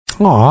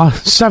Aw,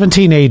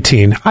 17,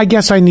 18. I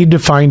guess I need to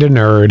find a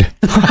nerd.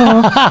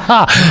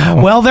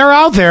 Well, they're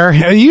out there.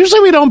 Usually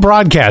we don't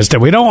broadcast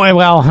it. We don't,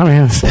 well, I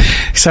mean,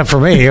 except for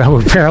me, who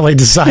apparently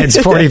decides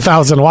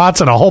 40,000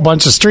 watts on a whole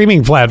bunch of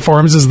streaming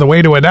platforms is the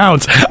way to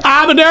announce,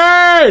 I'm a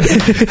nerd!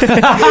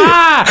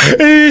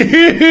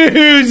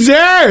 Who's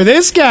there?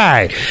 This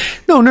guy.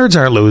 No, nerds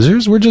aren't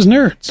losers. We're just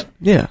nerds.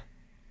 Yeah.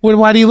 Well,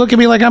 why do you look at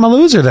me like I'm a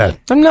loser then?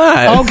 I'm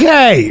not.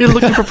 Okay. You're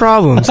looking for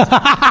problems.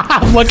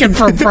 I'm looking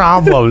for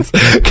problems.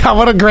 God,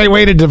 what a great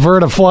way to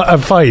divert a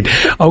fight.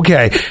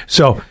 Okay,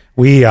 so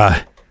we,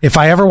 if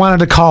I ever wanted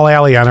to call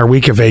Allie on her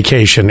week of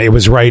vacation, it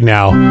was right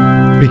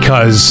now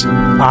because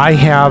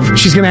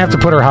she's going to have to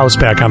put her house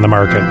back on the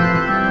market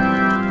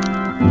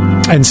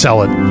and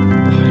sell it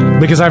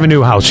because I have a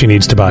new house she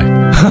needs to buy.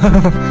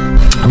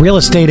 A real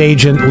estate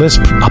agent lists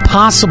a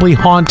possibly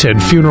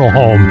haunted funeral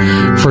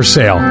home for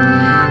sale.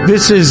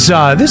 This is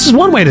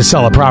one way to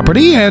sell a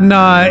property, and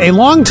a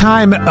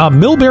longtime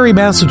Millbury,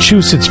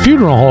 Massachusetts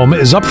funeral home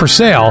is up for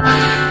sale,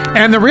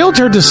 and the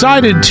realtor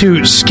decided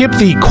to skip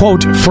the,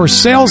 quote, for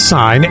sale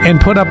sign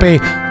and put up a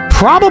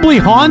probably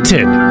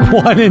haunted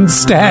one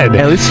instead.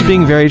 At least you're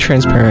being very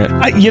transparent.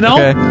 Okay.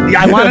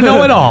 I want to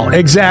know it all.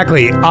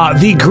 Exactly.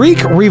 The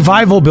Greek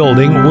Revival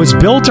building was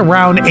built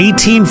around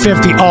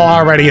 1850. Oh,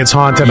 already it's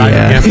haunted.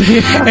 Yeah.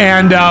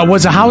 And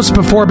was a house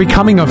before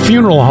becoming a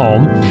funeral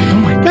home.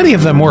 Many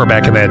of them were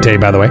back in that day,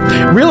 by the way.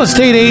 Real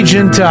estate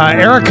agent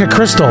Erica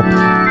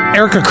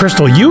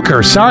Crystal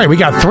Euchre, sorry, we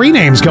got 3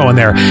 names going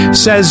there,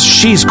 says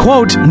she's,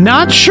 quote,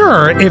 not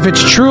sure if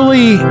it's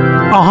truly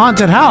a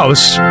haunted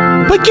house,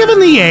 but given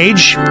the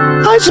age,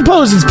 I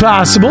suppose it's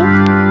possible.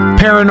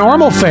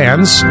 Paranormal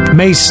fans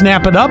may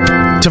snap it up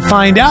to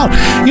find out.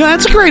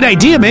 That's a great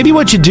idea. Maybe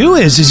what you do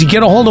is you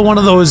get a hold of one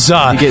of those...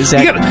 get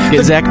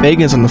Zach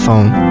Bagans on the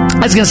phone.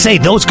 I was going to say,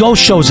 those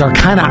ghost shows are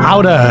kind of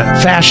out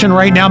of fashion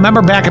right now.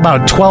 Remember back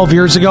about 12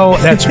 years ago?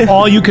 That's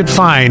all you could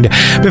find.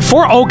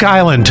 Before Oak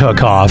Island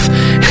took off...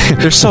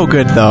 They're so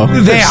good, though.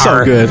 They're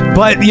so good.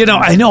 But,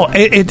 I know,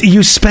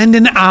 you spend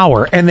an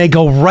hour and they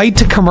go right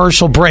to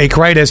commercial break,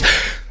 right as...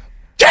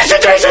 Jason,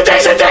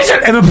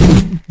 and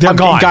they're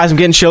gone. Guys, I'm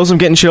getting chills.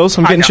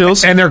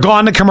 And they're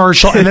gone to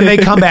commercial, and then they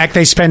come back.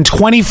 They spend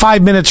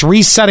 25 minutes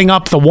resetting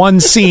up the one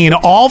scene,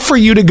 all for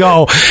you to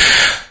go,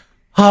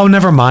 oh,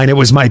 never mind, it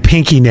was my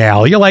pinky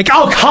nail. You're like,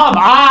 oh, come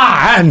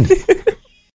on.